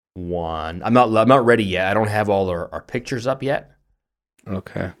one. I'm not ready yet. I don't have all our pictures up yet.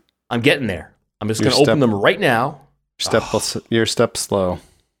 Okay. I'm getting there. I'm just going to open them right now. You're a step slow.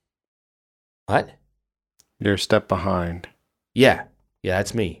 What? You're a step behind. Yeah,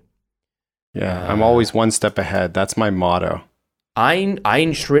 that's me. Yeah, I'm always one step ahead. That's my motto. Ein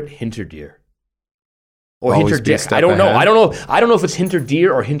Schritt hinter dir. Or Always hinter be a dich. step I don't know. ahead. I don't know if it's hinter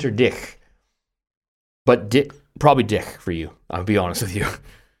dir or hinter dich. But Dick, probably Dick for you. I'll be honest with you.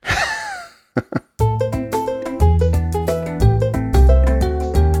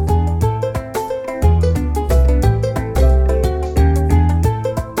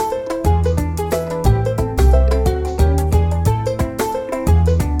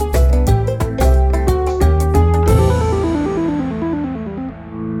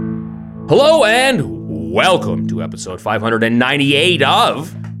 Hello and welcome to episode 598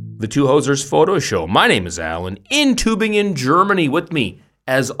 of the Two Hosers Photo Show. My name is Alan, in Tübingen, Germany. With me,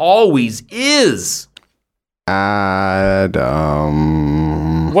 as always, is... Adam.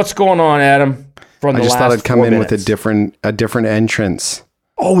 What's going on, Adam? From the I just last thought I'd come 4 in with minutes? a different entrance.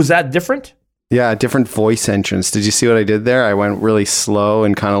 Oh, is that different? Yeah, a different voice entrance. Did you see what I did there? I went really slow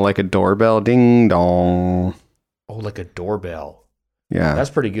and kind of like a doorbell. Ding dong. Oh, like a doorbell. Yeah. That's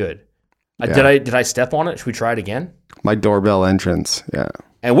pretty good. Yeah. Did I step on it? Should we try it again? My doorbell entrance. Yeah.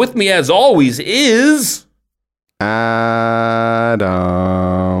 And with me, as always, is... Adam.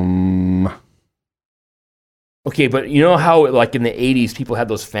 Okay, but you know how, like, in the 80s, people had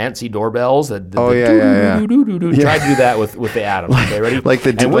those fancy doorbells? Try to do that with the Adam. Okay, ready? And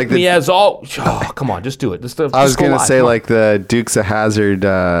with me, as all... Oh, come on, just do it. I was going to say, like, the Dukes of Hazzard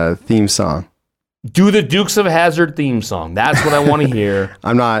theme song. Do the Dukes of Hazzard theme song. That's what I want to hear.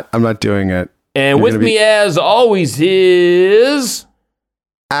 I'm not doing it. And with me, as always, is...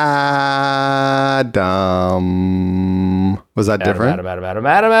 Adam. Was that different? Adam.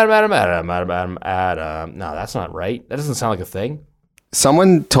 No, that's not right. That doesn't sound like a thing.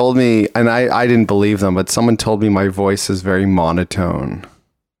 Someone told me, and I didn't believe them, but someone told me my voice is very monotone.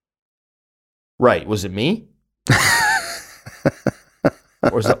 Right. Was it me?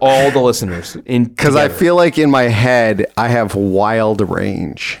 Or is it all the listeners? Because I feel like in my head, I have wild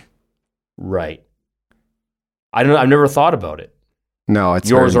range. Right. I've never thought about it. No, it's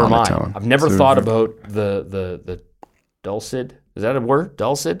yours very or monotone. mine. I've never thought about the dulcet. Is that a word?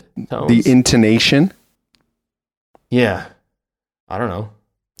 Dulcet tones? The intonation? Yeah. I don't know.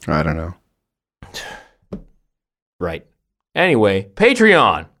 Right. Anyway,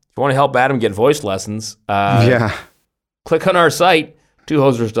 Patreon. If you want to help Adam get voice lessons, click on our site,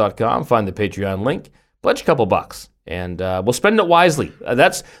 twohosers.com, find the Patreon link, pledge a couple bucks, and we'll spend it wisely.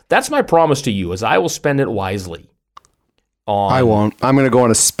 That's my promise to you, is I will spend it wisely. I won't. I'm going to go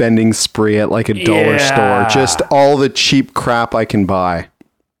on a spending spree at like a dollar store. Just all the cheap crap I can buy.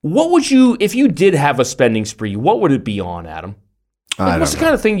 What would you, if you did have a spending spree, what would it be on, Adam? What's the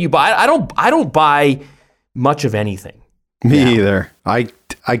kind of thing you buy? I don't buy much of anything. Me either.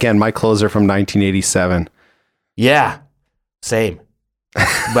 Again, my clothes are from 1987. Yeah, same.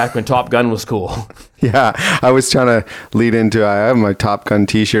 Back when Top Gun was cool. Yeah, I was trying to lead into, I have my Top Gun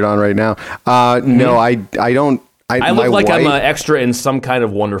t-shirt on right now. No, I don't. I look like I'm an extra in some kind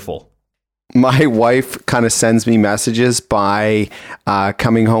of Wonderful. My wife kind of sends me messages by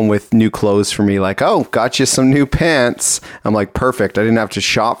coming home with new clothes for me, like, oh, got you some new pants. I'm like, perfect. I didn't have to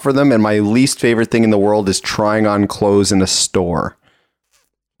shop for them. And my least favorite thing in the world is trying on clothes in a store.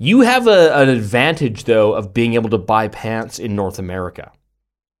 You have an advantage, though, of being able to buy pants in North America.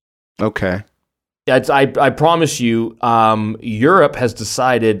 Okay. I promise you, Europe has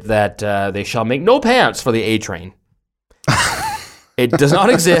decided that they shall make no pants for the A train. It does not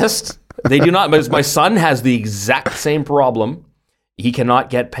exist. They do not. But my son has the exact same problem. He cannot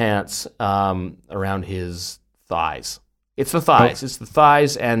get pants around his thighs. It's the thighs. Oh. It's the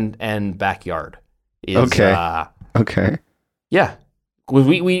thighs and backyard. Okay. Yeah.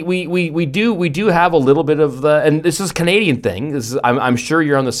 We do have a little bit of the, and this is a Canadian thing. I'm sure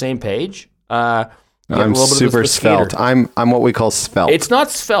you're on the same page. I'm super svelte. I'm what we call svelte. It's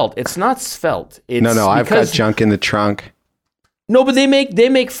not svelte. It's no. I've got junk in the trunk. No, but they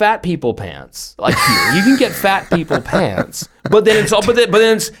make fat people pants. Like here, you can get fat people pants, but then it's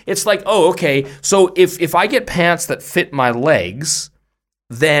like, oh, okay. So if I get pants that fit my legs,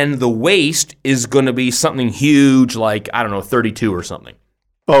 then the waist is going to be something huge, like, I don't know, 32 or something.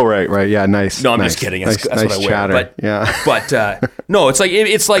 Oh, right. Yeah, nice. No, I'm nice, just kidding. That's what I wear. Chatter. But, yeah. But no, it's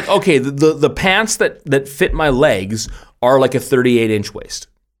like okay, the pants that fit my legs are like a 38-inch waist.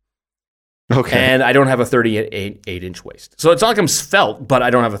 Okay. And I don't have a 38-inch waist. So it's not like I'm svelte, but I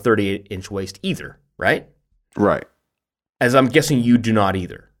don't have a 38-inch waist either, right? Right. As I'm guessing you do not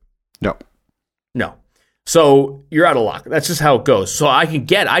either. No. No. So you're out of luck. That's just how it goes. So I could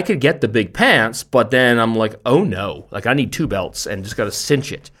get the big pants, but then I'm like, oh no, like I need 2 belts and just got to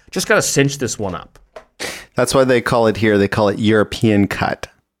cinch it. Just got to cinch this one up. That's why they call it here. They call it European cut.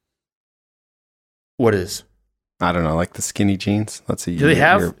 What is? I don't know, like the skinny jeans. Let's see. Do they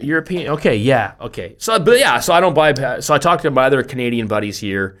have European? Okay, yeah, okay. So I don't buy. So I talked to my other Canadian buddies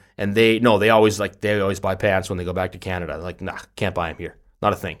here, and they always buy pants when they go back to Canada. They're like, nah, can't buy them here.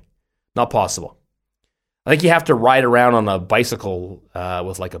 Not a thing. Not possible. I think you have to ride around on a bicycle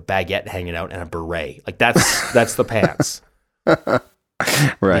with like a baguette hanging out and a beret. Like that's the pants.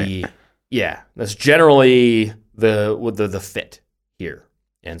 Right. That's generally the fit here,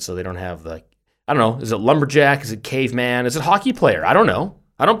 and so they don't have the. I don't know. Is it lumberjack? Is it caveman? Is it hockey player? I don't know.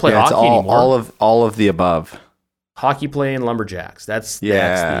 I don't play hockey anymore. All of the above. Hockey playing lumberjacks. That's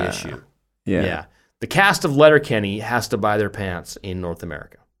the issue. Yeah. The cast of Letterkenny has to buy their pants in North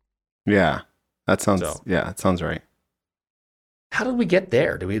America. Yeah. That sounds right. How did we get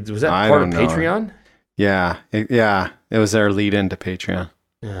there? Was that part of Patreon? Yeah. It was our lead into Patreon.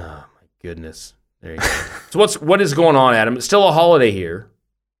 Oh my goodness. There you go. So what is going on, Adam? It's still a holiday here.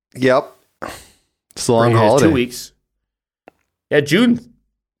 Yep. It's a long holiday. 2 weeks. Yeah, June's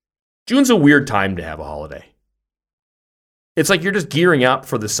a weird time to have a holiday. It's like you're just gearing up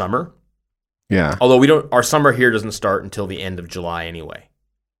for the summer. Yeah. Although our summer here doesn't start until the end of July anyway.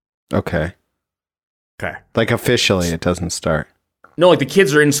 Okay. Like officially it doesn't start. No, like the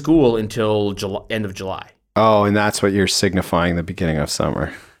kids are in school until end of July. Oh, and that's what you're signifying the beginning of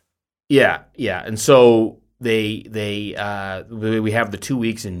summer. Yeah. And so we have the 2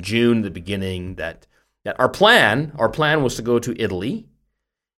 weeks in June, the beginning that our plan was to go to Italy,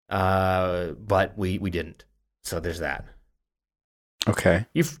 but we didn't. So there's that. Okay.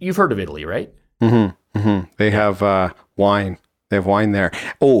 You've heard of Italy, right? Mm-hmm. Mm-hmm. They have wine. They have wine there.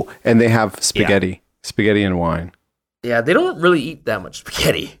 Oh, and they have spaghetti. Yeah. Spaghetti and wine. Yeah, they don't really eat that much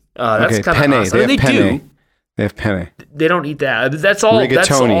spaghetti. That's kind penne. of awesome. They have penne. do. They have penne. They don't eat that. That's all. Rigatoni.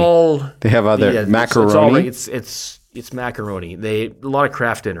 That's all. They have other macaroni. It's macaroni. A lot of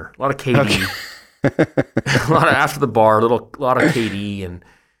craft dinner. A lot of KD. Okay. A lot of after the bar. A lot of KD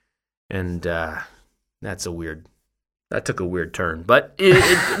and that's a weird. That took a weird turn. But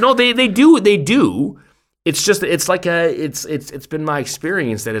no, they do. It's just it's been my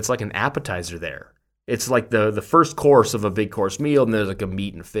experience that it's like an appetizer there. It's like the first course of a big course meal, and there's like a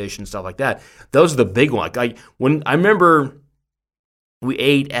meat and fish and stuff like that. Those are the big ones. Like when I remember we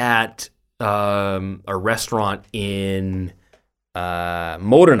ate at a restaurant in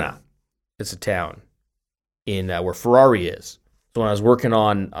Modena. It's a town in where Ferrari is. So when I was working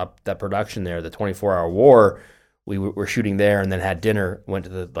on that production there, the 24-Hour War, we were shooting there and then had dinner. Went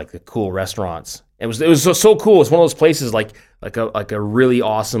to the cool restaurants. It was so cool. It's one of those places like a really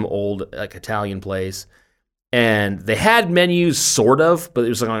awesome old Italian place, and they had menus sort of, but it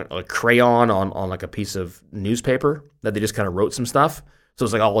was like a crayon on like a piece of newspaper that they just kind of wrote some stuff. So it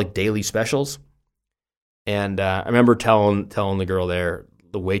was like all like daily specials. And I remember telling the girl there,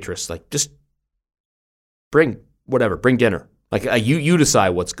 the waitress, like just bring dinner. Like you decide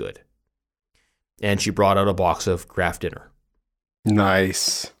what's good. And she brought out a box of Kraft Dinner.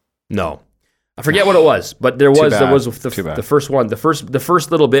 Nice. No. I forget what it was, but there was the first one. The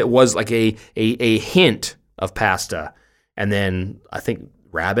first little bit was like a hint of pasta, and then I think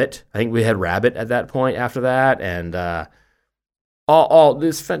rabbit. I think we had rabbit at that point. After that, and all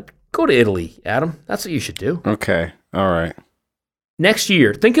this. Go to Italy, Adam. That's what you should do. Okay, all right. Next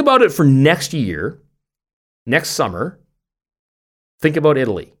year, think about it for next year, next summer. Think about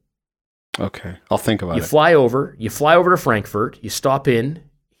Italy. Okay, I'll think about it. You fly over to Frankfurt. You stop in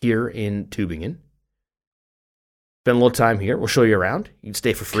here in Tübingen. Spend a little time here. We'll show you around. You can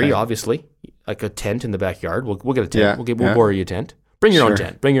stay for free, obviously. Like a tent in the backyard. We'll get a tent. Yeah, we'll borrow you a tent. Bring your own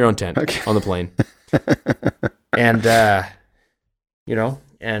tent. Bring your own tent on the plane. And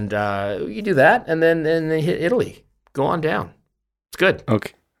you do that, and then hit Italy. Go on down. It's good.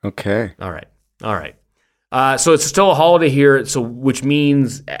 Okay. All right. So it's still a holiday here. So which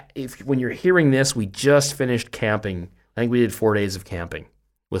means when you're hearing this, we just finished camping. I think we did 4 days of camping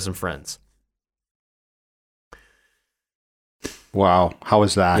with some friends. Wow, how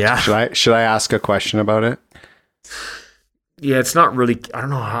was that? Yeah. Should I ask a question about it? Yeah, it's not really. I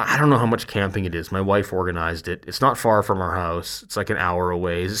don't know how much camping it is. My wife organized it. It's not far from our house. It's like an hour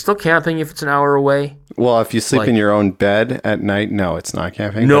away. Is it still camping if it's an hour away? Well, if you sleep in your own bed at night, no, it's not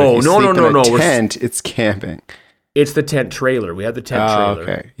camping. No. Tent, it's camping. It's the tent trailer. We have the tent trailer.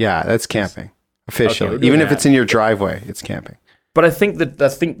 Okay, yeah, that's camping officially. Okay, even if it's in your driveway, it's camping. But I think the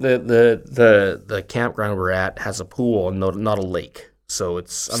campground we're at has a pool and not a lake. So I'm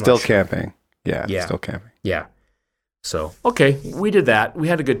still not sure. camping. Yeah, still camping. Yeah. So, okay, we did that. We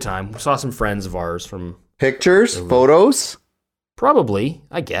had a good time. We saw some friends of ours from... Pictures? Photos? Probably,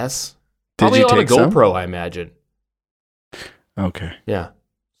 I guess. Did Probably you on a take some? GoPro, I imagine. Okay. Yeah.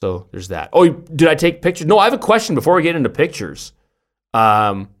 So there's that. Oh, did I take pictures? No, I have a question before we get into pictures.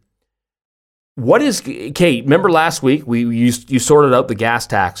 What is... Kate, remember last week you sorted out the gas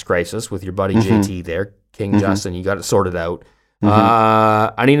tax crisis with your buddy JT there, King Justin. You got it sorted out.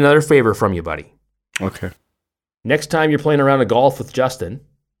 I need another favor from you, buddy. Okay. Next time you're playing around a golf with Justin,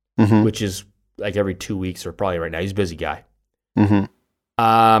 which is like every 2 weeks or probably right now. He's a busy guy.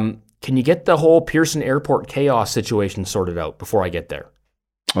 Can you get the whole Pearson Airport chaos situation sorted out before I get there?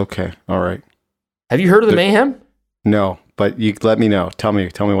 Okay. All right. Have you heard of the mayhem? No, but you let me know. Tell me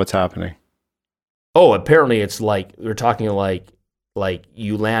what's happening. Oh, apparently it's like we're talking like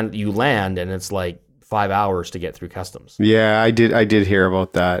you land and it's like 5 hours to get through customs. Yeah, I did hear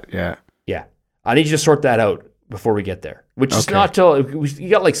about that. Yeah. Yeah. I need you to sort that out before we get there, which is not till you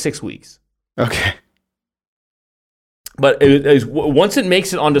got like 6 weeks. Okay. But once it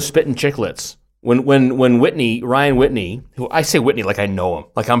makes it onto Spit and Chicklets, when Ryan Whitney, who I say Whitney like I know him,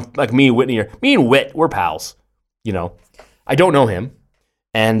 like me and Whitney me and Whit, we're pals, you know. I don't know him,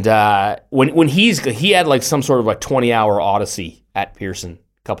 and when he had like some sort of like 20-hour odyssey at Pearson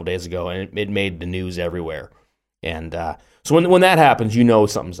a couple days ago, and it made the news everywhere, and so when that happens, you know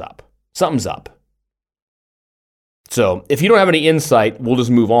something's up. Something's up. So if you don't have any insight, we'll just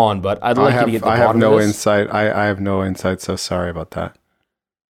move on. But I'd like you to get the bottom of this. I have no insight. I have no insight, so sorry about that.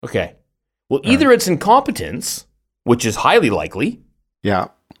 Okay. Well, either it's incompetence, which is highly likely. Yeah.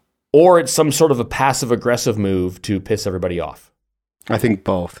 Or it's some sort of a passive-aggressive move to piss everybody off. I think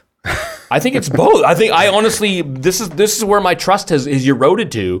both. I think it's both. I honestly, this is where my trust has eroded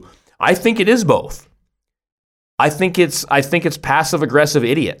to. I think it is both. I think it's passive-aggressive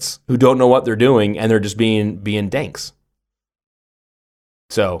idiots who don't know what they're doing and they're just being danks.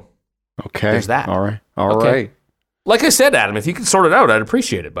 So, okay, there's that. All right. Like I said, Adam, if you could sort it out, I'd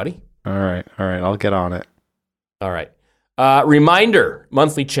appreciate it, buddy. All right. I'll get on it. All right. Reminder: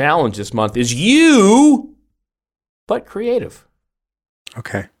 monthly challenge this month is you, but creative.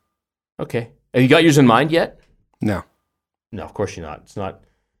 Okay. Have you got yours in mind yet? No. No, of course you're not. It's not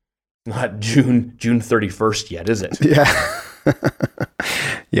June 31st yet, is it? Yeah.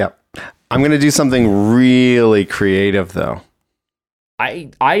 Yep. I'm going to do something really creative, though.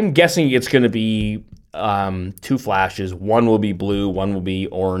 I'm guessing it's going to be 2 flashes. One will be blue, one will be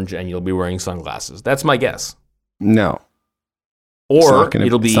orange, and you'll be wearing sunglasses. That's my guess. No. Or it's not going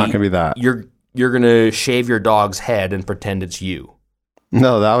to be that. You're going to shave your dog's head and pretend it's you.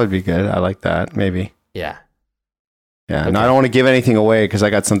 No, that would be good. I like that. Maybe. Yeah. Yeah, Okay. and I don't want to give anything away because I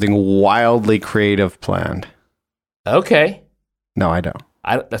got something wildly creative planned. Okay. No, I don't.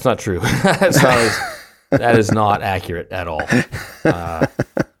 That's not true. That is not accurate at all. All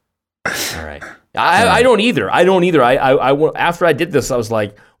right. I don't either. I after I did this, I was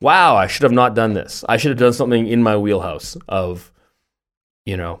like, wow, I should have not done this. I should have done something in my wheelhouse of,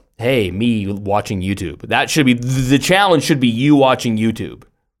 hey, me watching YouTube. That should be, the challenge should be you watching YouTube.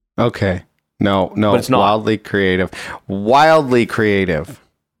 Okay. No, But it's not. Wildly creative. Wildly creative.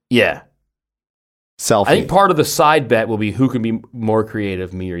 Yeah. Selfie. I think part of the side bet will be who can be more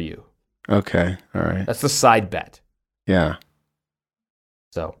creative, me or you. Okay. All right. That's the side bet. Yeah.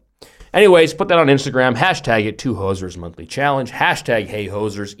 So, anyways, put that on Instagram. Hashtag it 2Hosers Monthly Challenge. Hashtag Hey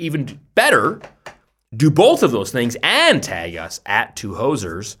Hosers. Even better, do both of those things and tag us at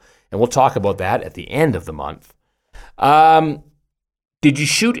 2Hosers. And we'll talk about that at the end of the month. Did you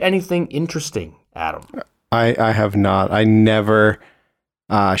shoot anything interesting, Adam? I have not. I never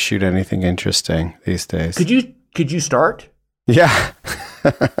shoot anything interesting these days. Could you start? Yeah.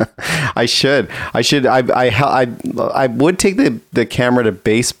 I should. I would take the camera to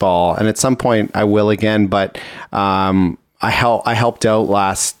baseball, and at some point I will again. But I helped out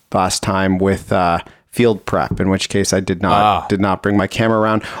last time with field prep, in which case I did not bring my camera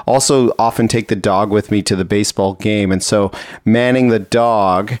around. Also, often take the dog with me to the baseball game, and so manning the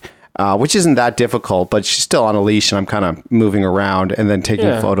dog. Which isn't that difficult, but she's still on a leash and I'm kind of moving around and then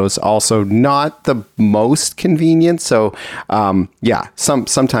taking photos. Also not the most convenient. So,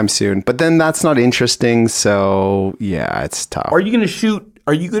 sometime soon. But then that's not interesting. So, yeah, it's tough. Are you going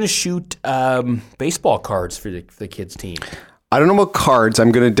to shoot baseball cards for the kids' team? I don't know about cards.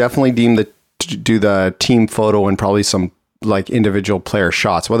 I'm going to definitely do the team photo and probably some like individual player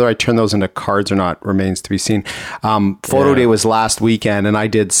shots. Whether I turn those into cards or not remains to be seen. Photo day was last weekend, and I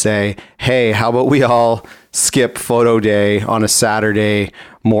did say, hey, how about we all skip photo day on a Saturday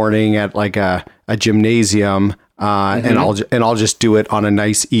morning at like a gymnasium and I'll just do it on a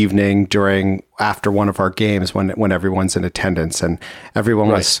nice evening after one of our games when everyone's in attendance, and everyone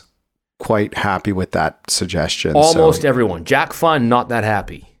was quite happy with that suggestion. Almost everyone. Jack Fun, not that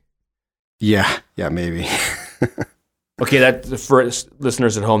happy. Yeah, maybe. Okay, that for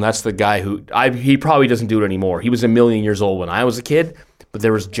listeners at home, that's the guy he probably doesn't do it anymore. He was a million years old when I was a kid, but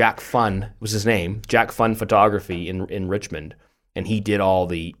there was Jack Fun, was his name, Jack Fun Photography in Richmond, and he did all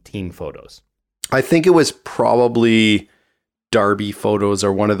the team photos. I think it was probably Derby Photos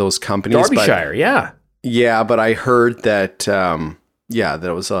or one of those companies. Derbyshire, yeah. Yeah, but I heard that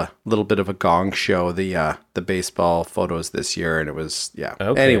there was a little bit of a gong show, the baseball photos this year, and it was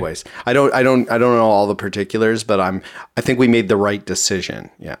Okay. Anyways, I don't know all the particulars, but I think we made the right decision.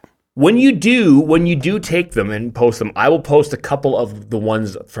 Yeah. When you do take them and post them, I will post a couple of the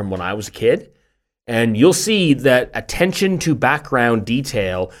ones from when I was a kid, and you'll see that attention to background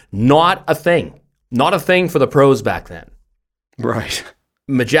detail, not a thing for the pros back then. Right.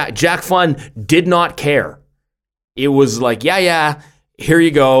 Jack Fun did not care. It was like, yeah, here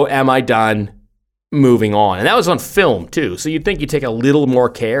you go. Am I done? Moving on. And that was on film too. So you'd think you'd take a little more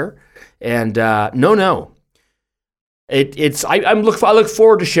care. And no. I look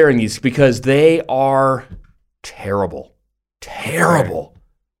forward to sharing these because they are terrible.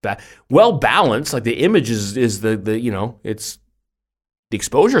 Well balanced. Like the image is it's the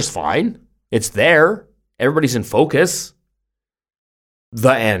exposure's fine. It's there. Everybody's in focus.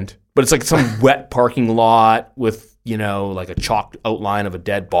 The end. But it's like some wet parking lot with, like a chalked outline of a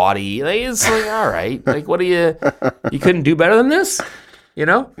dead body. Like, it's like, all right. Like, what you couldn't do better than this?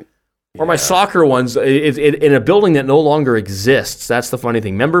 Or my soccer ones, in a building that no longer exists. That's the funny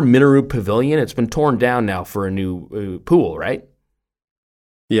thing. Remember Minaru Pavilion? It's been torn down now for a new pool, right?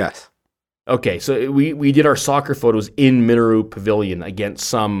 Yes. Okay, so we did our soccer photos in Minaru Pavilion against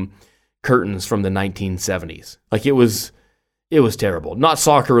some curtains from the 1970s. Like, it was terrible. Not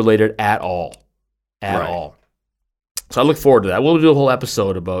soccer related at all. At all. So I look forward to that. We'll do a whole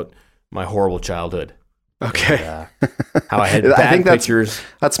episode about my horrible childhood. Okay. And, how I had bad pictures.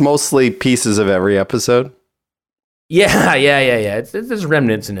 That's mostly pieces of every episode. Yeah. There's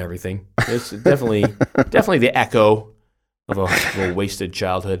remnants and everything. It's definitely the echo of a wasted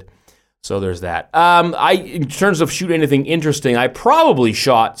childhood. So there's that. In terms of shoot anything interesting, I probably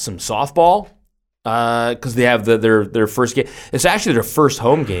shot some softball. Because they have their first game. It's actually their first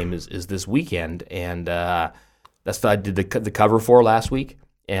home game is this weekend, and that's what I did the cover for last week,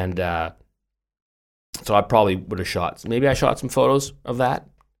 and so I probably would have shot. Maybe I shot some photos of that.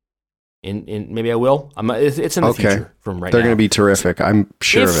 In maybe I will. It's in the future from right now. They're going to be terrific. I'm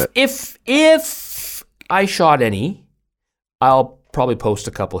sure of it. If I shot any, I'll probably post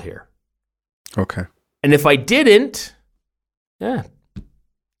a couple here. Okay. And if I didn't,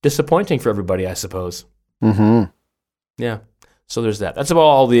 disappointing for everybody, I suppose. Mm-hmm. Yeah. So there's that. That's about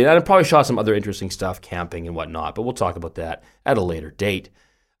all and I probably shot some other interesting stuff, camping and whatnot, but we'll talk about that at a later date.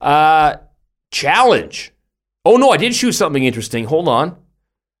 Challenge. Oh, no, I did shoot something interesting. Hold on.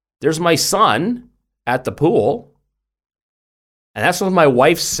 There's my son at the pool, and that's with my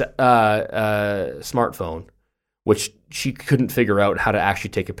wife's smartphone, which she couldn't figure out how to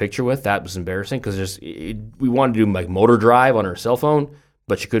actually take a picture with. That was embarrassing because we wanted to do like motor drive on her cell phone,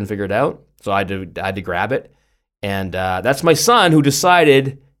 but she couldn't figure it out. So I had to grab it. And that's my son who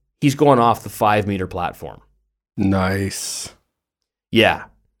decided he's going off the 5-meter platform. Nice. Yeah,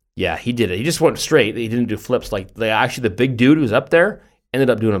 he did it. He just went straight. He didn't do flips. Actually, the big dude who was up there ended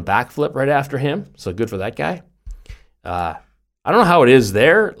up doing a backflip right after him. So good for that guy. I don't know how it is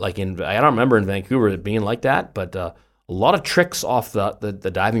there. I don't remember in Vancouver it being like that, but a lot of tricks off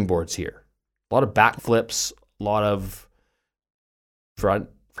the diving boards here. A lot of backflips, a lot of front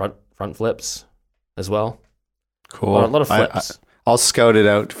flips as well. Cool. A lot of flips. I'll scout it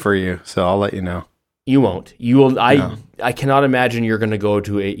out for you, so I'll let you know. You won't. You will. No. I cannot imagine you're going to go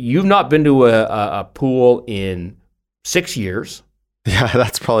to you've not been to a pool in 6 years. Yeah,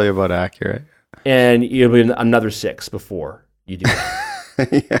 that's probably about accurate. And you'll be another 6 before you do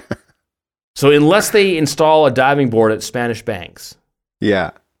that. Yeah. So unless they install a diving board at Spanish Banks,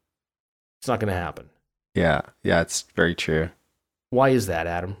 yeah, it's not going to happen. Yeah, it's very true. Why is that,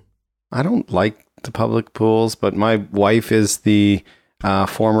 Adam? I don't like the public pools, but my wife is the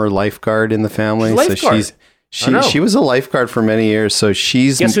former lifeguard in the family. So she was a lifeguard for many years. So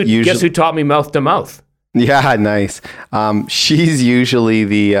she's guess who taught me mouth to mouth? Yeah, nice. She's usually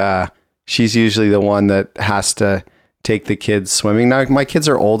the one that has to take the kids swimming. Now my kids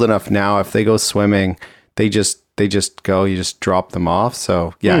are old enough now. If they go swimming, they just go. You just drop them off.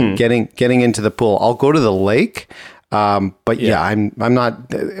 So yeah, getting into the pool. I'll go to the lake. But yeah, I'm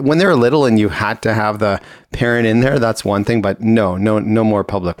not, when they were little and you had to have the parent in there, that's one thing, but no more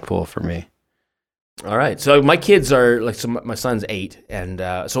public pool for me. All right. So my kids are like, so my son's 8. And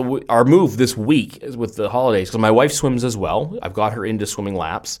our move this week is with the holidays, because my wife swims as well. I've got her into swimming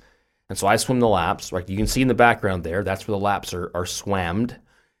laps. And so I swim the laps. Right, you can see in the background there, that's where the laps are swammed.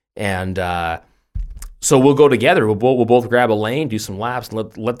 And so we'll go together. We'll both grab a lane, do some laps,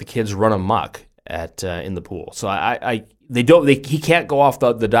 and let the kids run amok in the pool. So he can't go off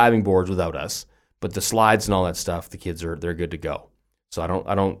the diving boards without us. But the slides and all that stuff, the kids they're good to go. So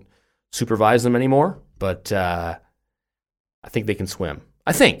I don't supervise them anymore, but I think they can swim.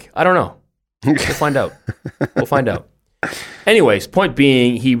 I don't know. We'll find out. Anyways, point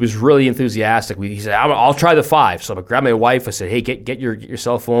being, he was really enthusiastic. He said, I'll try the 5. So I grabbed my wife. I said, hey, get your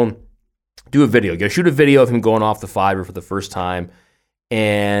cell phone, do a video. Shoot a video of him going off the 5 for the first time.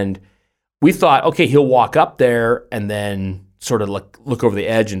 And we thought, okay, he'll walk up there and then sort of look over the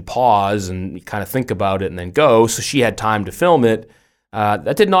edge and pause and kind of think about it and then go. So she had time to film it.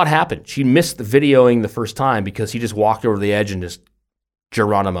 That did not happen. She missed the videoing the first time because he just walked over the edge and just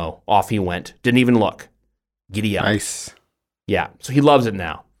Geronimo, off he went. Didn't even look. Giddy up. Nice. Yeah, so he loves it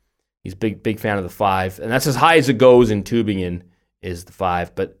now. He's a big fan of the 5, and that's as high as it goes in Tübingen is the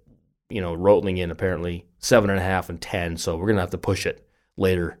 5. But Reutlingen apparently 7.5 and 10. So we're gonna have to push it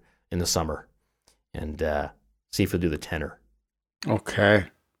later in the summer and see if he'll do the 10er. Okay.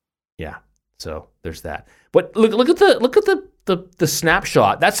 Yeah. So there's that. But look at the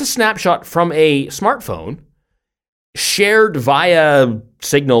snapshot. That's a snapshot from a smartphone shared via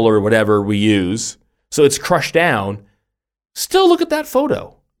Signal or whatever we use. So it's crushed down. Still look at that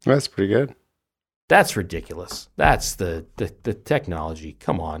photo. That's pretty good. That's ridiculous. That's the technology.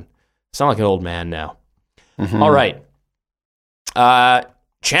 Come on. Sound like an old man now. Mm-hmm. All right.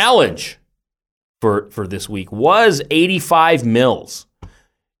 Challenge for this week was 85 mils.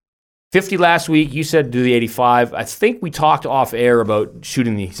 50 last week. You said do the 85. I think we talked off air about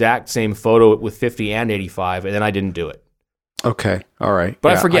shooting the exact same photo with 50 and 85, and then I didn't do it. Okay. All right. But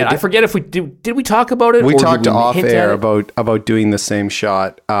yeah, I forget if we did we talk about it? We talked off air about doing the same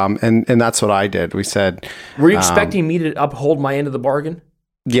shot. And that's what I did. We said, were you expecting me to uphold my end of the bargain?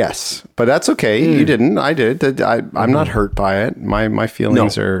 Yes, but that's okay. You didn't. I did. I'm not hurt by it. My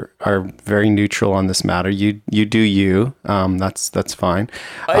feelings are very neutral on this matter. You do you. That's fine.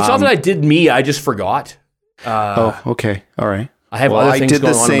 It's not that I did me. I just forgot. Okay. All right. I have other things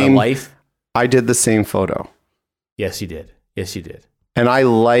going on in my life. I did the same photo. Yes, you did. And I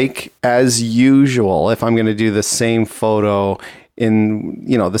like, as usual, if I'm going to do the same photo in,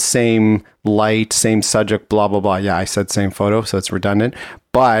 the same light, same subject, blah, blah, blah. Yeah, I said same photo, so it's redundant.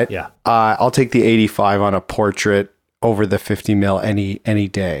 But yeah. I'll take the 85 on a portrait over the 50 mil any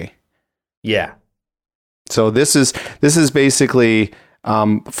day. Yeah. So this is basically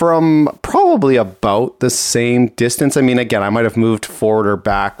from probably about the same distance. I mean, again, I might have moved forward or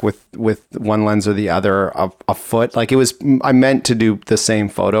back with one lens or the other a foot. Like I meant to do the same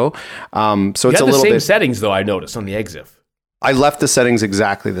photo. So it's a little bit. The same settings, though. I noticed on the EXIF. I left the settings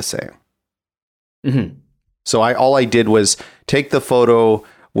exactly the same. Mm-hmm. So all I did was take the photo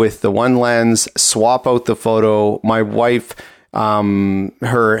with the one lens, swap out the photo. My wife,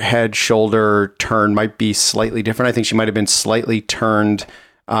 her head, shoulder turn might be slightly different. I think she might have been slightly turned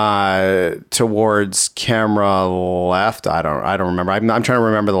towards camera left. I don't remember. I'm trying to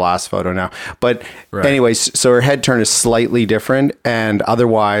remember the last photo now. But anyways, so her head turn is slightly different, and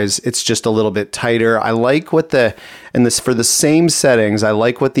otherwise it's just a little bit tighter. I like for the same settings, I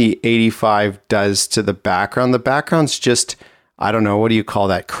like what the 85 does to the background. The background's just, I don't know, what do you call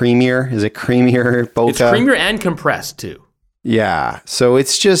that? Creamier? Is it creamier bokeh? It's creamier and compressed too. Yeah. So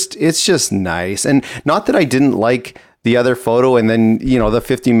it's just nice. And not that I didn't like the other photo, and then, the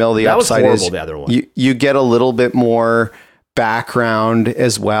 50 mil, the upside is the other one. You get a little bit more background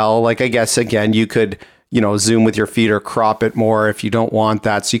as well. Like, I guess, again, you could, zoom with your feet or crop it more if you don't want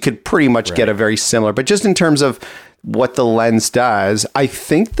that. So you could pretty much get a very similar, but just in terms of what the lens does, I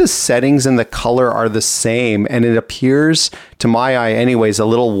think the settings and the color are the same, and it appears, to my eye anyways, a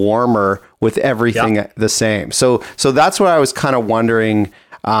little warmer with everything the same. So that's what I was kind of wondering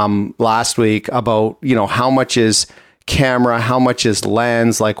last week about, how much is camera, how much is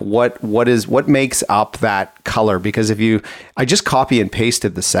lens, like what makes up that color? Because I just copy and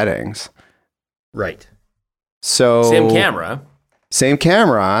pasted the settings. Right. So same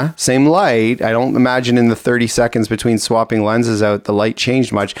camera, same light. I don't imagine in the 30 seconds between swapping lenses out, the light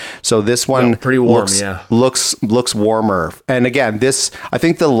changed much. So this one pretty warm, looks warmer. And again, I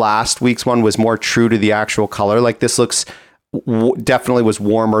think the last week's one was more true to the actual color. Like this looks definitely was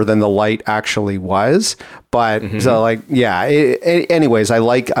warmer than the light actually was. But so like, yeah, anyways, I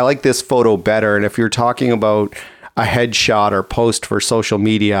like this photo better. And if you're talking about a headshot or post for social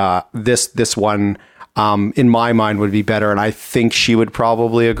media, this one, in my mind would be better. And I think she would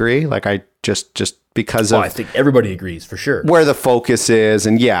probably agree. Like I just because of, I think everybody agrees for sure where the focus is.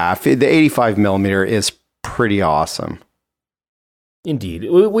 And yeah, the 85 millimeter is pretty awesome. Indeed.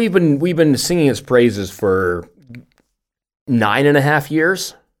 We've been singing its praises for 9.5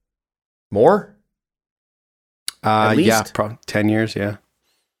 years. More? At least? Yeah, 10 years. Yeah.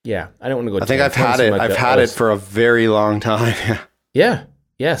 Yeah. I don't want to go. I think I've had it. I've had it for a very long time. Yeah.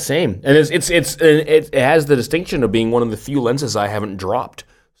 Yeah. Same. And it has the distinction of being one of the few lenses I haven't dropped.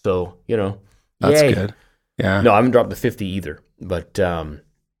 So, that's good. Yeah. No, I haven't dropped the 50 either, but,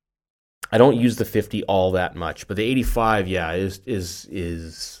 I don't use the 50 all that much, but the 85, yeah, is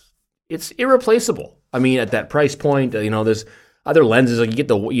it's irreplaceable. I mean, at that price point, there's other lenses like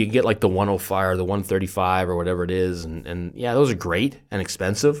you get like the 105 or the 135 or whatever it is, and yeah, those are great and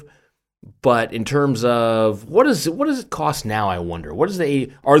expensive. But in terms of what does it cost now? I wonder what is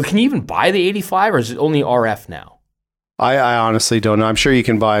can you even buy the 85 or is it only RF now? I honestly don't know. I'm sure you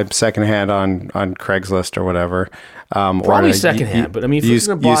can buy secondhand on Craigslist or whatever. Probably secondhand, but I mean, if you're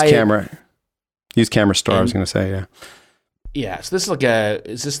going to buy use camera store, I was going to say, yeah. Yeah, so this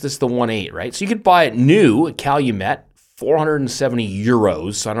is this the 1.8, right? So you could buy it new at Calumet, 470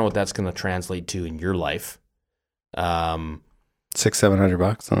 euros. So I don't know what that's going to translate to in your life.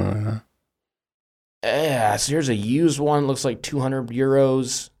 $600-700, something like that. Yeah, so here's a used one. Looks like 200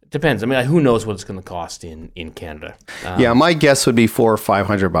 euros. Depends. I mean, who knows what it's going to cost in Canada? Yeah, my guess would be $400 or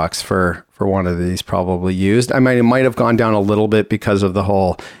 $500 for one of these, probably used. It might have gone down a little bit because of the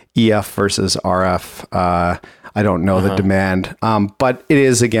whole EF versus RF. I don't know the demand, but it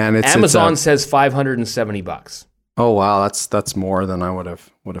is again. Amazon says $570. Oh wow, that's more than I would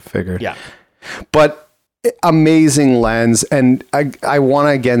have figured. Yeah, but amazing lens, and I want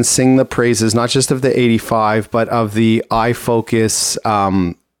to again sing the praises not just of the 85, but of the iFocus.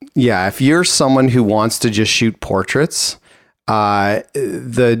 Yeah, if you're someone who wants to just shoot portraits, the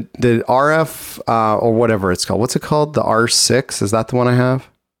RF or whatever it's called, what's it called? The R6, is that the one I have?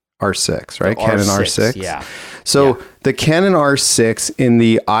 R6, right? Canon R6. Yeah. So the Canon R6 in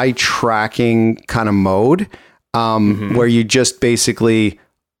the eye tracking kind of mode, where you just basically,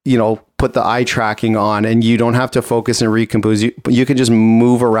 put the eye tracking on and you don't have to focus and recompose. You can just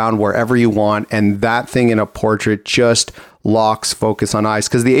move around wherever you want. And that thing in a portrait just locks focus on eyes.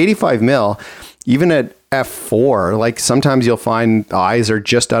 Because the 85 mil, even at f4, like sometimes you'll find the eyes are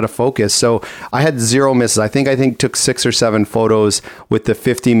just out of focus. So I had 0 misses. I think took 6 or 7 photos with the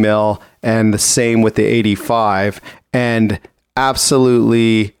 50 mil and the same with the 85, and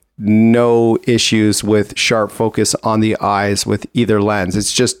absolutely no issues with sharp focus on the eyes with either lens.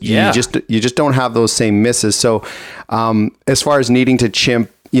 It's just you just don't have those same misses. So as far as needing to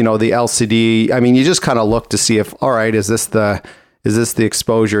chimp, the LCD, I mean, you just kind of look to see if, all right, is this the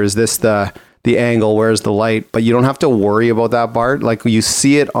exposure? Is this the angle? Where's the light? But you don't have to worry about that, Bart. Like you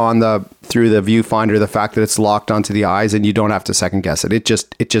see it through the viewfinder, the fact that it's locked onto the eyes, and you don't have to second guess it. It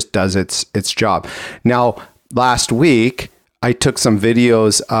just does its job. Now, last week, I took some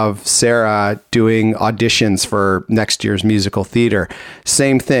videos of Sarah doing auditions for next year's musical theater.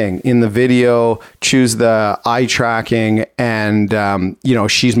 Same thing. In the video, choose the eye tracking and,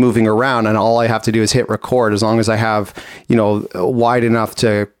 she's moving around and all I have to do is hit record. As long as I have, wide enough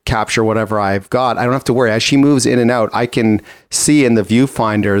to capture whatever I've got, I don't have to worry. As she moves in and out, I can see in the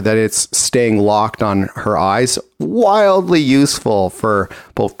viewfinder that it's staying locked on her eyes. Wildly useful for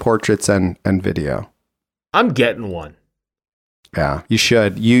both portraits and video. I'm getting one. Yeah, you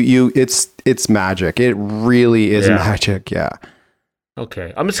should. It's magic. It really is magic. Yeah.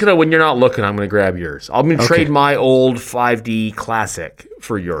 Okay. I'm just going to, when you're not looking, I'm going to grab yours. I'm going to trade my old 5D Classic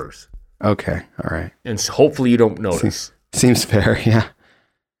for yours. Okay. All right. And hopefully you don't notice. Seems fair. Yeah.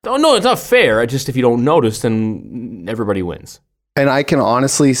 Oh, no, it's not fair. Just if you don't notice, then everybody wins. And I can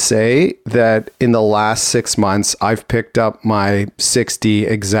honestly say that in the last 6 months, I've picked up my 6D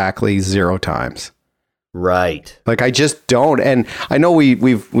exactly 0 times. Right. Like I just don't. And I know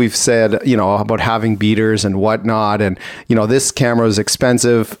we've said, about having beaters and whatnot. And, this camera is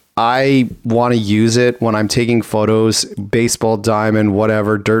expensive. I want to use it when I'm taking photos, baseball diamond,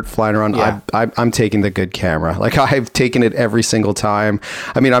 whatever, dirt flying around. Yeah. I'm taking the good camera. Like I've taken it every single time.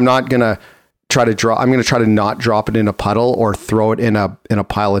 I mean, I'm not going to try to drop. I'm going to try to not drop it in a puddle or throw it in a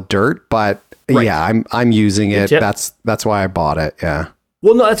pile of dirt. But yeah, I'm using it. That's why I bought it. Yeah.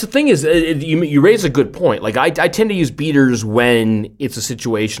 Well, no, that's the thing is, you raise a good point. Like, I tend to use beaters when it's a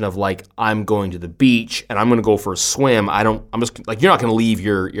situation of, like, I'm going to the beach and I'm going to go for a swim. I'm just, like, you're not going to leave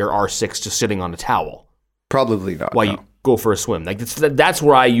your R6 just sitting on a towel. Probably not. While you go for a swim. Like, that's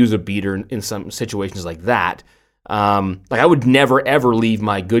where I use a beater in some situations like that. Like, I would never, ever leave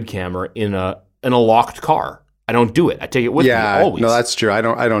my good camera in a locked car. I don't do it. I take it with me always. No, that's true. I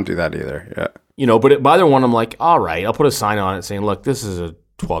don't do that either. Yeah. You know, but by the other one, I'm like, all right, I'll put a sign on it saying, look, this is a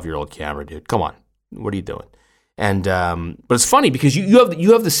 12-year-old camera, dude. Come on. What are you doing? And but it's funny because you have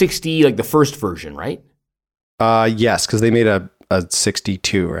the 6D, like the first version, right? Yes, because they made a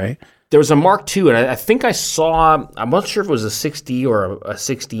 62, right? There was a Mark II, and I think I saw, I'm not sure if it was a 6D or a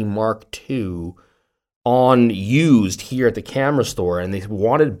 6D Mark II on used here at the camera store, and they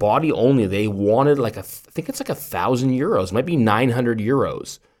wanted body only. They wanted I think it's like 1,000 euros, might be 900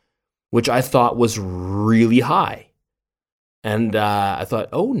 euros. Which I thought was really high. And I thought,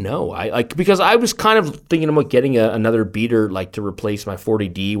 oh no, because I was kind of thinking about getting another beater like to replace my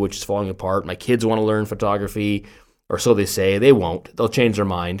 40D, which is falling apart. My kids want to learn photography, or so they say. They won't. They'll change their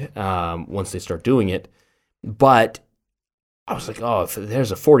mind once they start doing it. But I was like, oh, if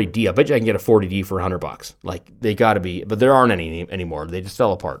there's a 40D, I bet you I can get a 40D for $100. Like, they got to be, but there aren't any anymore. They just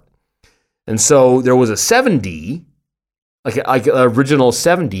fell apart. And so there was a 7D. Like an original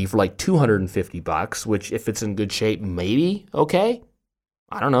 7D for like $250, which if it's in good shape, maybe okay.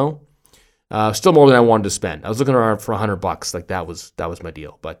 I don't know. Still more than I wanted to spend. I was looking around for $100. Like that was my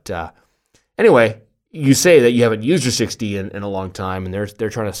deal. But anyway, you say that you haven't used your 6D in a long time, and they're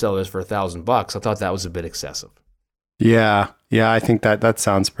trying to sell this for $1,000. I thought that was a bit excessive. Yeah, I think that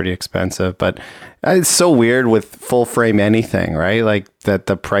sounds pretty expensive, but it's so weird with full frame anything, right? Like that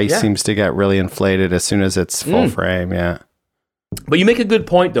the price seems to get really inflated as soon as it's full frame. Yeah. But you make a good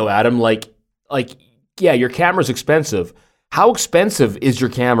point, though, Adam. Like, yeah, your camera's expensive. How expensive is your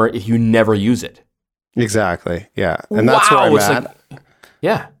camera if you never use it? Exactly. Yeah, and that's where I'm at.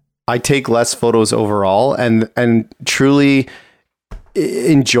 Yeah, I take less photos overall, and truly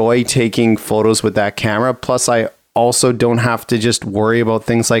enjoy taking photos with that camera. Plus, I also don't have to just worry about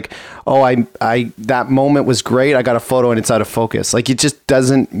things like, oh, I that moment was great. I got a photo and it's out of focus. Like, it just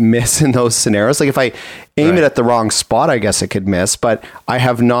doesn't miss in those scenarios. Like, if I aim it at the wrong spot, I guess it could miss, but I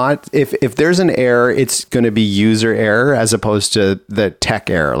have not, if there's an error, it's going to be user error as opposed to the tech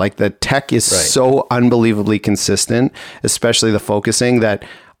error. Like, the tech is so unbelievably consistent, especially the focusing, that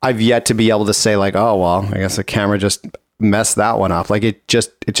I've yet to be able to say like, oh, well, I guess the camera just messed that one up. Like, it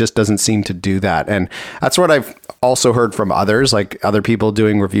just doesn't seem to do that. And that's what I've also heard from others, like other people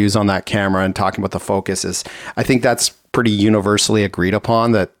doing reviews on that camera and talking about the focus. Is I think that's pretty universally agreed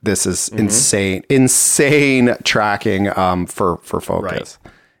upon, that this is insane tracking for focus.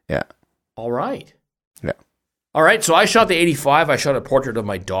 Right. Yeah. All right. Yeah. All right. So I shot the 85. I shot a portrait of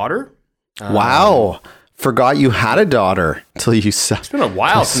my daughter. Wow. Forgot you had a daughter till you said. It's been a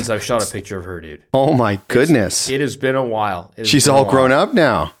while since I've shot a picture of her, dude. Oh my goodness. It has been a while. She's all grown up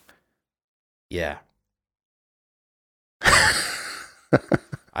now. Yeah.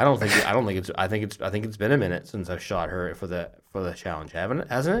 I think it's been a minute since I've shot her for the challenge, hasn't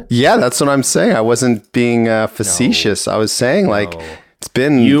it? Yeah, that's what I'm saying. I wasn't being facetious. No. I was saying like it's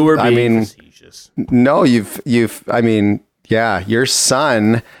been. You were being facetious. No, you've. I mean, yeah, your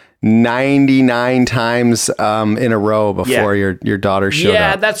son 99 times in a row before your daughter showed up.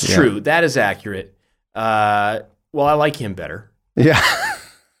 Yeah, that's true. That is accurate. Well, I like him better. Yeah.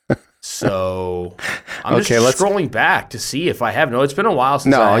 So I'm just scrolling back to see if I have. No, it's been a while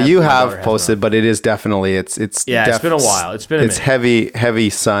since. No, you have posted, but it is definitely it's it's been a while. It's been a minute. heavy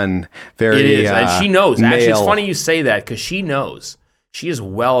sun. Very. It is, and she knows. Male. Actually, it's funny you say that because she knows. She is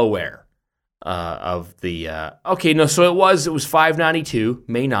well aware of the. Okay, no, so it was 5/92,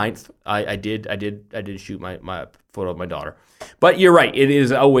 May 9th. I did shoot my photo of my daughter. But you're right. It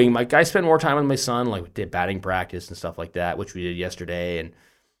is owing. Like, I spent more time with my son, like we did batting practice and stuff like that, which we did yesterday, and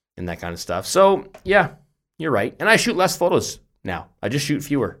that kind of stuff. So yeah, you're right. And I shoot less photos now. I just shoot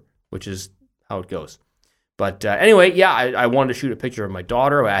fewer, which is how it goes. But anyway, yeah, I wanted to shoot a picture of my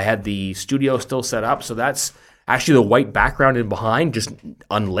daughter. I had the studio still set up, so that's actually the white background in behind, just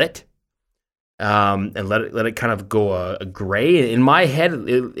unlit, and let it kind of go a gray. In my head,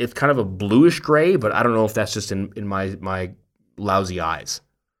 it's kind of a bluish gray, but I don't know if that's just in my lousy eyes.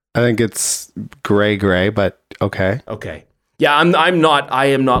 I think it's gray, but okay. Okay. Yeah, I am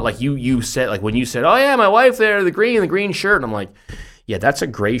not like you said, like when you said, oh yeah, my wife there, the green shirt. And I'm like, yeah, that's a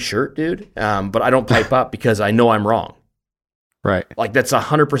gray shirt, dude. But I don't pipe up because I know I'm wrong. Right. Like that's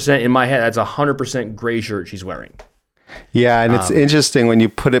 100% in my head. That's 100% gray shirt she's wearing. Yeah. And it's interesting when you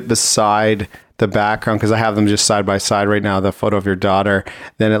put it beside the background, because I have them just side by side right now, the photo of your daughter,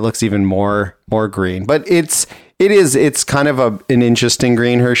 then it looks even more green. But it's kind of an interesting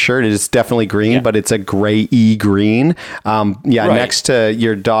green. Her shirt is definitely green, but it's a gray-y green. Next to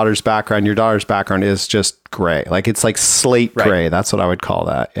your daughter's background is just gray. Like it's like slate gray. That's what I would call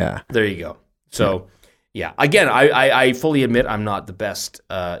that. Yeah. There you go. So again, I fully admit I'm not the best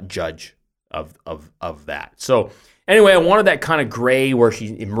judge of that. So anyway, I wanted that kind of gray where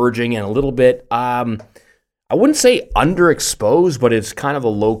she's emerging and a little bit, I wouldn't say underexposed, but it's kind of a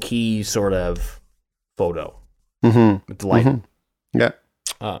low-key sort of photo with the light. Mm-hmm. Yeah.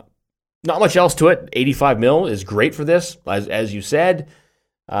 Not much else to it. 85 mil is great for this, as you said.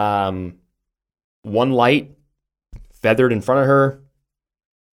 One light feathered in front of her.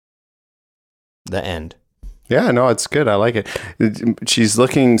 The end. Yeah, no, it's good. I like it. She's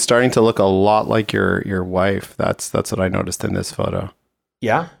starting to look a lot like your wife. That's what I noticed in this photo.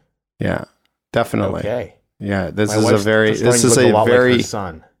 Yeah? Yeah, definitely. Okay. Yeah, this My is wife's starting to look a lot like her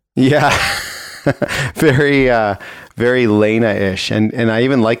son. Yeah. very very Lena-ish, and I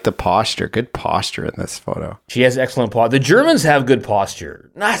even like the posture. Good posture in this photo. She has excellent posture. The Germans have good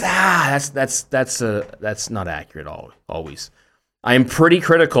posture. That's not accurate always. I am pretty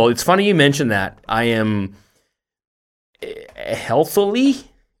critical. It's funny you mentioned that. I am healthily,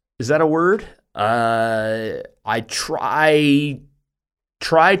 is that a word? I try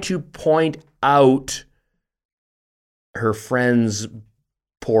to point out her friend's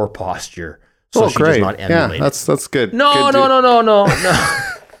poor posture, so she does not emulate. Yeah, that's good. No.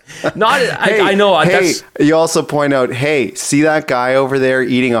 Not. I know. Hey, you also point out. Hey, see that guy over there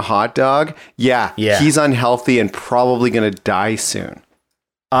eating a hot dog? Yeah. He's unhealthy and probably gonna die soon.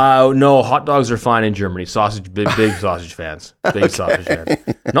 No, hot dogs are fine in Germany. Big sausage fans. Big sausage fans.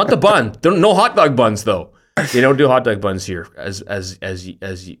 Not the bun. No hot dog buns though. They don't do hot dog buns here, as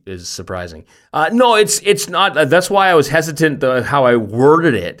is surprising. No, it's not. That's why I was hesitant how I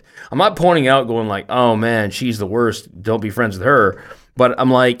worded it. I'm not pointing out, going like, "Oh man, she's the worst. Don't be friends with her." But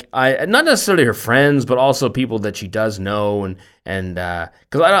I'm like, not necessarily her friends, but also people that she does know, and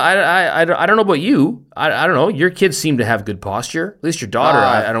because I don't know about you. I don't know. Your kids seem to have good posture. At least your daughter.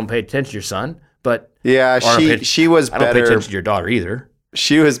 I don't pay attention to your son, but yeah, she was better. I don't pay attention to your daughter either.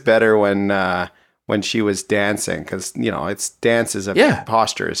 She was better when she was dancing, because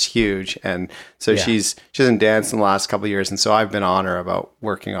posture is huge, and so she hasn't danced in the last couple of years, and so I've been on her about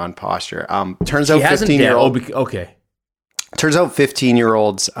working on posture. Turns out 15-year-old. Okay. Turns out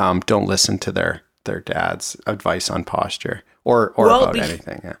 15-year-olds don't listen to their dad's advice on posture or about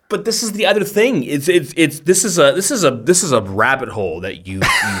anything. Yeah. But this is the other thing. This is a rabbit hole that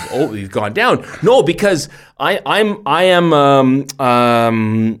you've gone down. No, because I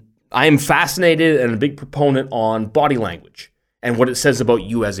am fascinated and a big proponent on body language and what it says about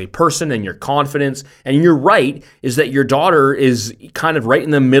you as a person and your confidence. And you're right, is that your daughter is kind of right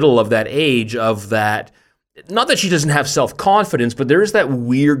in the middle of that age of that. Not that she doesn't have self-confidence, but there is that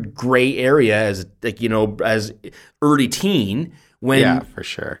weird gray area as early teen when for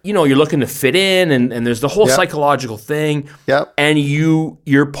sure. You're looking to fit in, and there's the whole psychological thing. Yep. And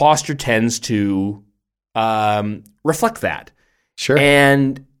your posture tends to reflect that. Sure.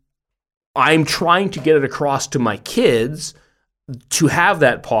 And I'm trying to get it across to my kids to have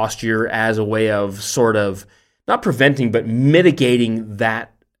that posture as a way of sort of not preventing, but mitigating that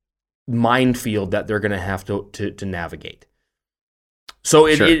minefield that they're going to have to navagate. So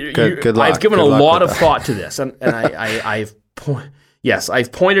good luck. I've given a lot of thought to this, and I've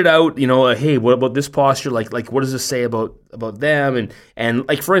pointed out, hey, what about this posture? Like what does this say about them? And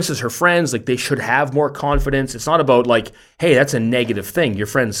like, for instance, her friends, like, they should have more confidence. It's not about like, hey, that's a negative thing. Your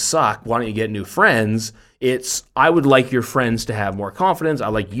friends suck. Why don't you get new friends? It's, I would like your friends to have more confidence. I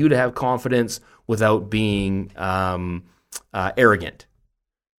like you to have confidence without being arrogant.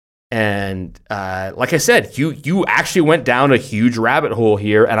 And like I said, you actually went down a huge rabbit hole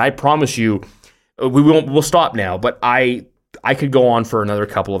here, and I promise you, we'll stop now. But I could go on for another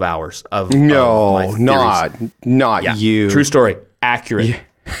couple of hours of not you. True story, accurate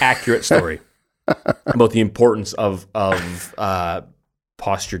story about the importance of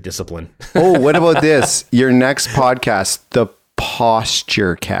posture discipline. Oh, what about this? Your next podcast, the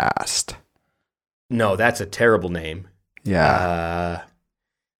Posture Cast. No, that's a terrible name. Yeah.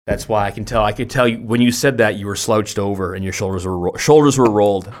 That's why I can tell you when you said that you were slouched over and your shoulders were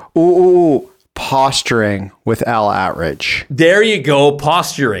rolled. Ooh, posturing with Al Attridge. There you go,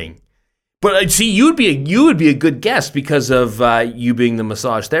 posturing. But see, you would be a good guest because of you being the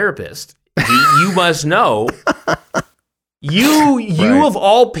massage therapist. You must know. You of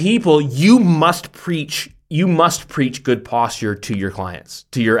all people, you must preach you must preach good posture to your clients,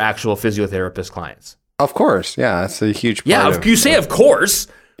 to your actual physiotherapist clients. Of course. Yeah, that's a huge part Yeah, you say of course.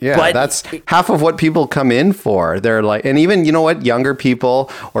 Yeah, but that's half of what people come in for. They're like, and even, you know what, younger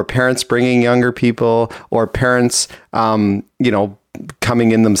people or parents bringing younger people or parents,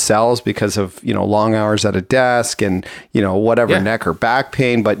 coming in themselves because of, long hours at a desk and, whatever, neck or back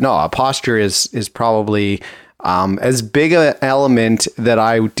pain. But no, a posture is probably as big an element that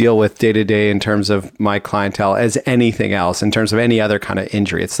I deal with day to day in terms of my clientele as anything else, in terms of any other kind of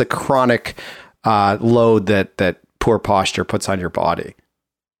injury. It's the chronic load that poor posture puts on your body.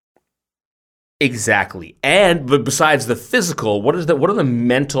 Exactly. But besides the physical, what are the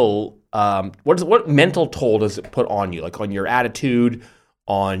mental what mental toll does it put on you? Like on your attitude,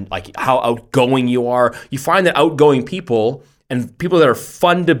 on like how outgoing you are. You find that outgoing people and people that are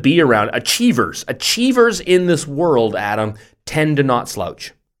fun to be around, achievers in this world, Adam, tend to not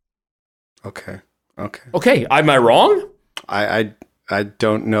slouch. Okay. Am I wrong? I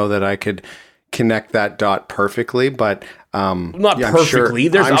don't know that I could connect that dot perfectly, but not perfectly.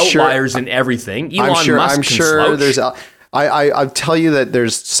 There's outliers in everything. Elon Musk can slouch. There's. I'll tell you that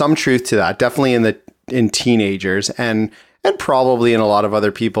there's some truth to that. Definitely in teenagers and probably in a lot of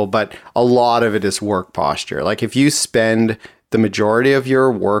other people, but a lot of it is work posture. Like if you spend the majority of your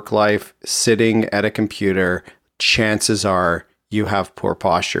work life sitting at a computer, chances are you have poor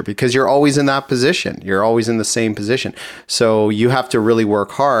posture because you're always in that position. You're always in the same position. So you have to really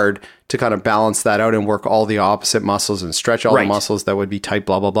work hard to kind of balance that out and work all the opposite muscles and stretch all the muscles that would be tight,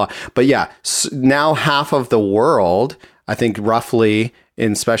 blah, blah, blah. But yeah, now half of the world, I think roughly,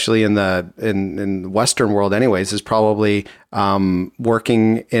 especially in the Western world anyways, is probably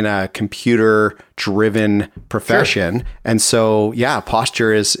working in a computer-driven profession. Sure. And so, yeah,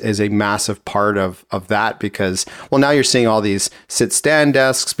 posture is a massive part of that because, well, now you're seeing all these sit-stand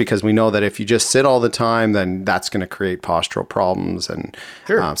desks because we know that if you just sit all the time, then that's going to create postural problems and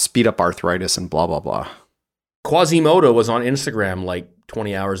speed up arthritis and blah, blah, blah. Quasimodo was on Instagram like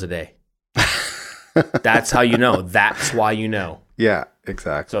 20 hours a day. That's how you know. That's why you know. Yeah,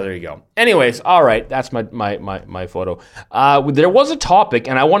 exactly. So there you go. Anyways, all right. That's my photo. There was a topic,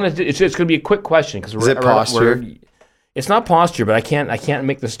 and I wanted to. It's going to be a quick question because is it posture? It's not posture, but I can't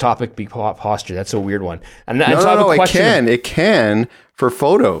make this topic be posture. That's a weird one. And no, it can for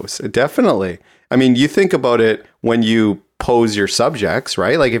photos. Definitely. I mean, you think about it when you pose your subjects,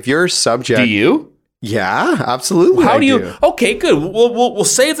 right? Like if your subject, do you? Yeah, absolutely. How do you? Okay, good. We'll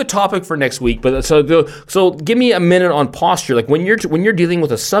save the topic for next week. But so give me a minute on posture. Like when you're dealing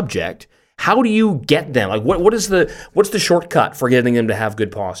with a subject, how do you get them? Like what's the shortcut for getting them to have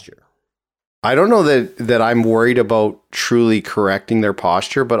good posture? I don't know that I'm worried about truly correcting their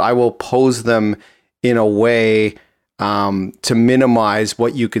posture, but I will pose them in a way to minimize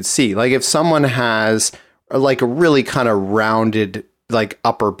what you could see. Like if someone has like a really kind of rounded like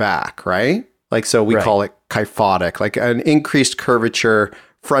upper back, right? Like, so we call it kyphotic, like an increased curvature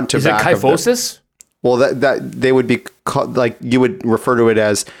front to back. Is it kyphosis? Well, that they would be like, you would refer to it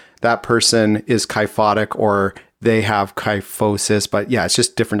as that person is kyphotic or they have kyphosis, but yeah, it's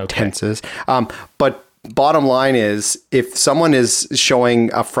just different tenses. But bottom line is if someone is showing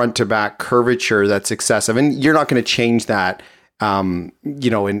a front to back curvature that's excessive, and you're not going to change that, in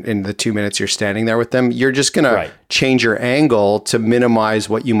the 2 minutes you're standing there with them, you're just going to change your angle to minimize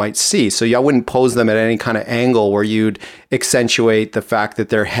what you might see. So I wouldn't pose them at any kind of angle where you'd accentuate the fact that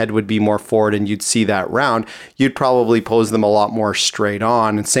their head would be more forward and you'd see that round. You'd probably pose them a lot more straight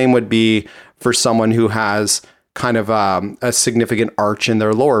on. And same would be for someone who has kind of a significant arch in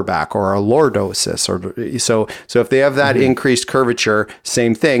their lower back or a lordosis. Or so if they have that increased curvature,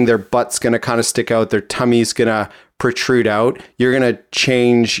 same thing, their butt's going to kind of stick out, their tummy's going to protrude out. You're going to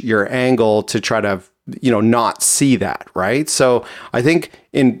change your angle to try to, not see that, right? So I think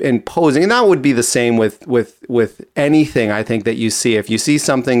in posing, and that would be the same with anything I think that you see. If you see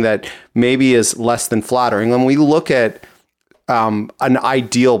something that maybe is less than flattering, when we look at an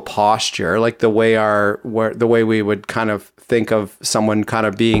ideal posture, like the way we would kind of think of someone kind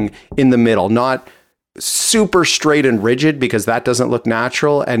of being in the middle, not super straight and rigid because that doesn't look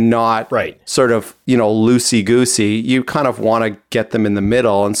natural, and not sort of, loosey-goosey. You kind of want to get them in the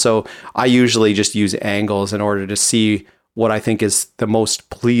middle. And so I usually just use angles in order to see what I think is the most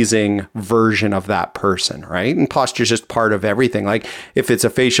pleasing version of that person, right? And posture is just part of everything. Like if it's a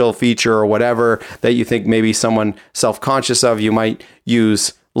facial feature or whatever that you think maybe someone self-conscious of, you might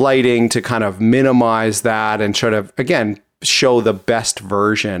use lighting to kind of minimize that and try to, again, show the best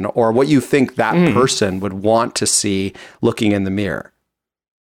version or what you think that person would want to see looking in the mirror.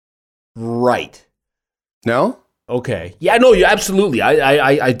 Right. No? Okay. Yeah, no, you absolutely.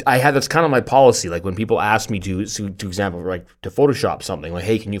 I had, that's kind of my policy. Like when people ask me to example, like to Photoshop something, like,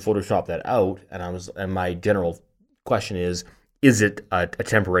 hey, can you Photoshop that out? And my general question is it a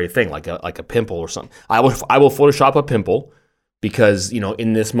temporary thing, like a pimple or something? I will Photoshop a pimple because,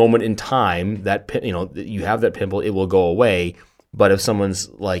 in this moment in time that, you have that pimple, it will go away. But if someone's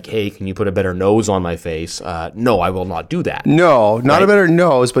like, hey, can you put a better nose on my face? No, I will not do that. No, not a better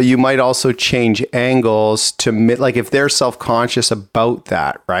nose, but you might also change angles to, like if they're self-conscious about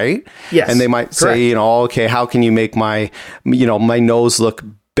that, right? Yes. And they might say, okay, how can you make my nose look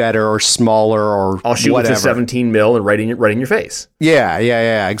better or smaller or I'll shoot whatever. with a 17 mil and right in your face.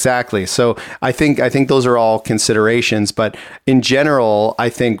 Yeah, exactly. So I think those are all considerations, but in general, I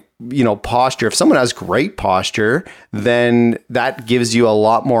think, posture, if someone has great posture, then that gives you a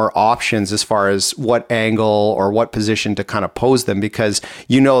lot more options as far as what angle or what position to kind of pose them, because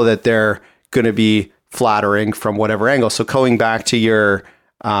that they're going to be flattering from whatever angle. So going back to your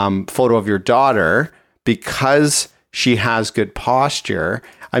photo of your daughter, because she has good posture,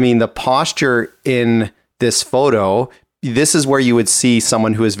 I mean, the posture in this photo, this is where you would see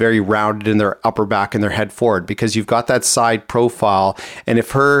someone who is very rounded in their upper back and their head forward, because you've got that side profile. And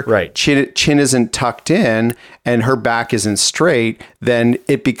if her chin isn't tucked in and her back isn't straight, then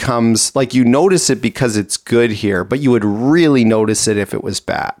it becomes like you notice it because it's good here, but you would really notice it if it was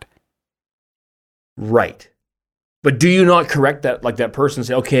bad. Right. But do you not correct that, like that person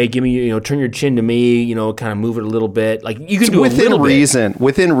say, okay, give me, turn your chin to me, kind of move it a little bit. Like you can do within reason,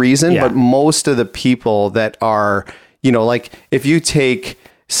 yeah. But most of the people that are, like if you take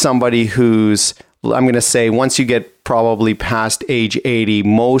somebody who's, I'm going to say once you get probably past age 80,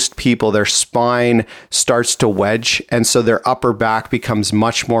 most people, their spine starts to wedge. And so their upper back becomes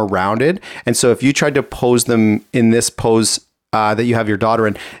much more rounded. And so if you tried to pose them in this pose that you have your daughter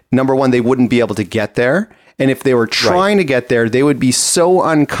in, number one, they wouldn't be able to get there. And if they were trying to get there, they would be so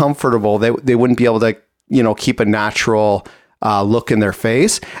uncomfortable that they wouldn't be able to, keep a natural look in their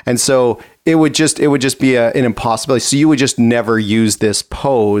face. And so it would just be an impossibility. So you would just never use this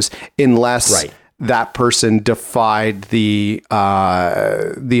pose unless that person defied the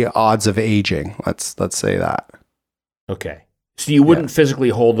odds of aging. Let's say that. Okay. So you wouldn't physically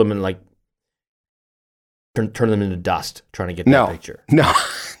hold them and like turn them into dust trying to get that picture. No,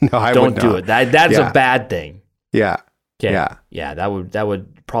 I don't do it. That's a bad thing. Yeah. Okay. Yeah. Yeah. That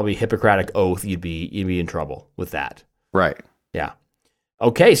would probably Hippocratic oath. You'd be in trouble with that. Right. Yeah.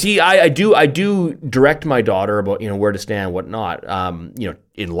 Okay. See, I do direct my daughter about where to stand, what not.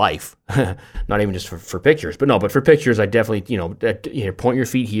 In life, not even just for pictures, but for pictures, I definitely point your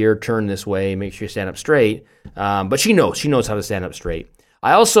feet here, turn this way, make sure you stand up straight. But she knows how to stand up straight.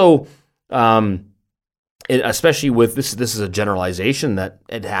 I also. Especially with this is a generalization that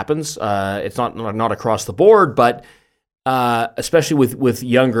it happens. It's not across the board, but especially with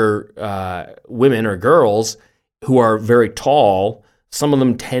younger women or girls who are very tall, some of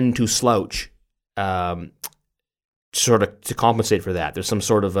them tend to slouch, sort of to compensate for that. There's some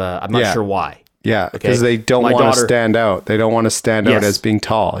sort of I'm not sure why. Yeah, because they don't want to stand out. They don't want to stand out as being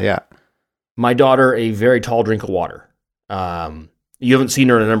tall. Yeah. My daughter, a very tall drink of water. You haven't seen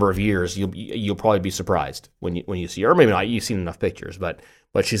her in a number of years. You'll probably be surprised when you see her. Or maybe not. You've seen enough pictures, but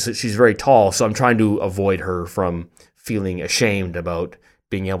she's very tall. So I'm trying to avoid her from feeling ashamed about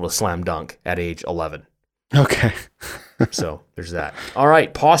being able to slam dunk at age 11. Okay. So there's that. All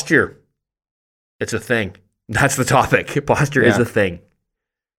right, posture. It's a thing. That's the topic. Posture is a thing.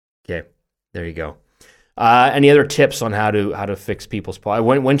 Okay, there you go. Any other tips on how to fix people's posture?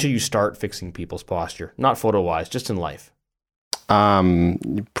 When should you start fixing people's posture? Not photo wise, just in life.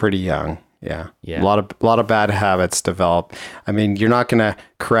 Pretty young. Yeah. A lot of bad habits develop. I mean, you're not going to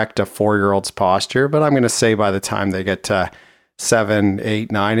correct a 4-year-old's posture, but I'm going to say by the time they get to 7,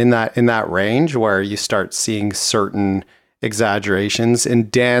 8, 9, in that range where you start seeing certain exaggerations. In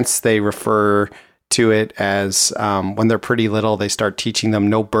dance, they refer to it as, when they're pretty little, they start teaching them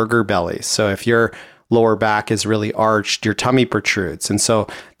no burger bellies. So if your lower back is really arched, your tummy protrudes. And so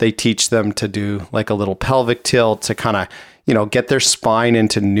they teach them to do like a little pelvic tilt to kind of, get their spine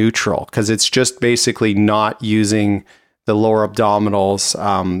into neutral, because it's just basically not using the lower abdominals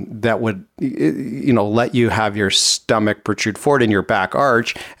that would, let you have your stomach protrude forward and your back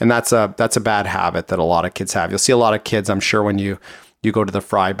arch. And that's a bad habit that a lot of kids have. You'll see a lot of kids, I'm sure, when you go to the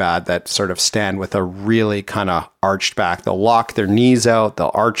Freibad, that sort of stand with a really kind of arched back. They'll lock their knees out.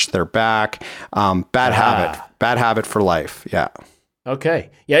 They'll arch their back. Bad habit for life. Yeah. Okay.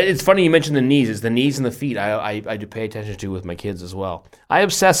 Yeah, it's funny you mentioned the knees. It's the knees and the feet I do pay attention to with my kids as well. I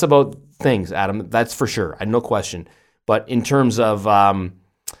obsess about things, Adam. That's for sure. I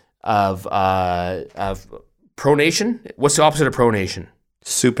Pronation? What's the opposite of pronation?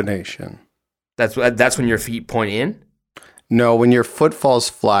 Supination. That's when your feet point in? No, when your foot falls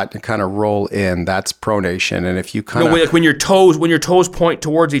flat and kind of roll in, that's pronation. And if you kind of like when your toes point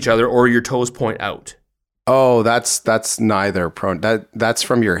towards each other or your toes point out. Oh, that's neither that's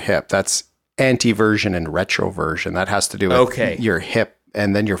from your hip. That's anteversion and retroversion. That has to do with your hip,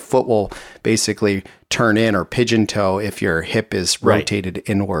 and then your foot will basically turn in or pigeon toe if your hip is rotated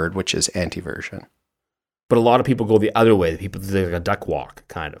inward, which is anteversion. But a lot of people go the other way. People do like a duck walk,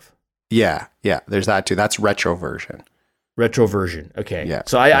 kind of. Yeah, there's that too. That's retroversion. Retroversion. Okay. Yeah.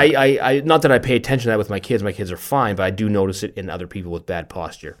 So I not that I pay attention to that with my kids. My kids are fine, but I do notice it in other people with bad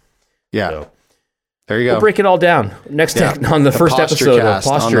posture. Yeah. So, there you go. We'll break it all down next on the first episode of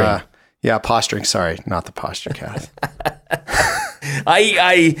posturing. Posturing. Sorry, not the posture cast.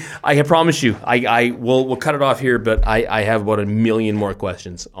 I promise you, we'll cut it off here. But I have about 1 million more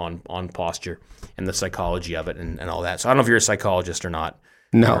questions on posture and the psychology of it and all that. So I don't know if you're a psychologist or not.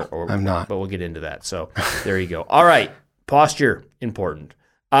 No, I'm not. But we'll get into that. So there you go. All right. Posture, important.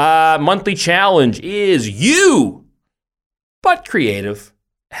 Monthly challenge is you, but creative.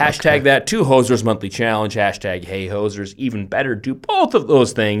 Hashtag that 2 Hosers monthly challenge. Hashtag Hey Hosers. Even better, do both of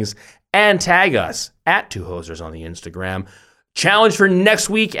those things and tag us at 2 Hosers on the Instagram. Challenge for next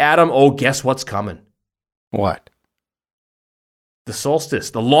week, Adam. Oh, guess what's coming? What? The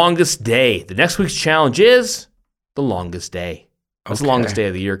solstice, the longest day. The next week's challenge is the longest day. That's the longest day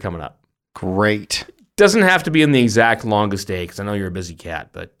of the year coming up. Great. Doesn't have to be in the exact longest day because I know you're a busy cat,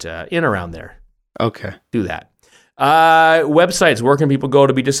 but in around there. Okay. Do that. Websites, where can people go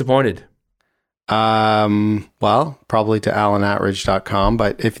to be disappointed? Well, probably to alanatridge.com,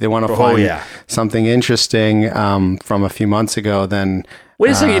 but if they want to find something interesting from a few months ago, then...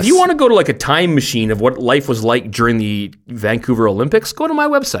 Wait a second. If you want to go to like a time machine of what life was like during the Vancouver Olympics, go to my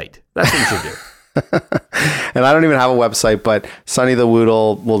website. That's what you should do. And I don't even have a website, but Sonny the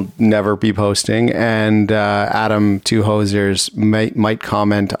Woodle will never be posting, and Adam 2 Hosers might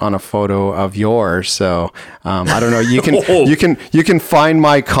comment on a photo of yours. So I don't know. You can you can find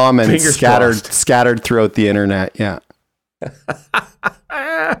my comments scattered throughout the internet. Yeah.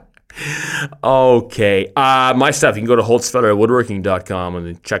 Okay. My stuff, you can go to holtzfellerwoodworking.com and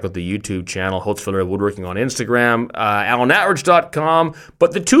then check out the YouTube channel, Holtzfeller Woodworking on Instagram, alanatridge.com.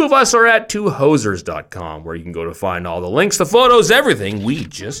 But the two of us are at 2hosers.com, where you can go to find all the links, the photos, everything we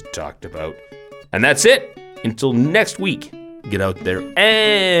just talked about. And that's it. Until next week, get out there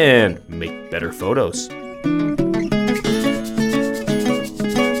and make better photos.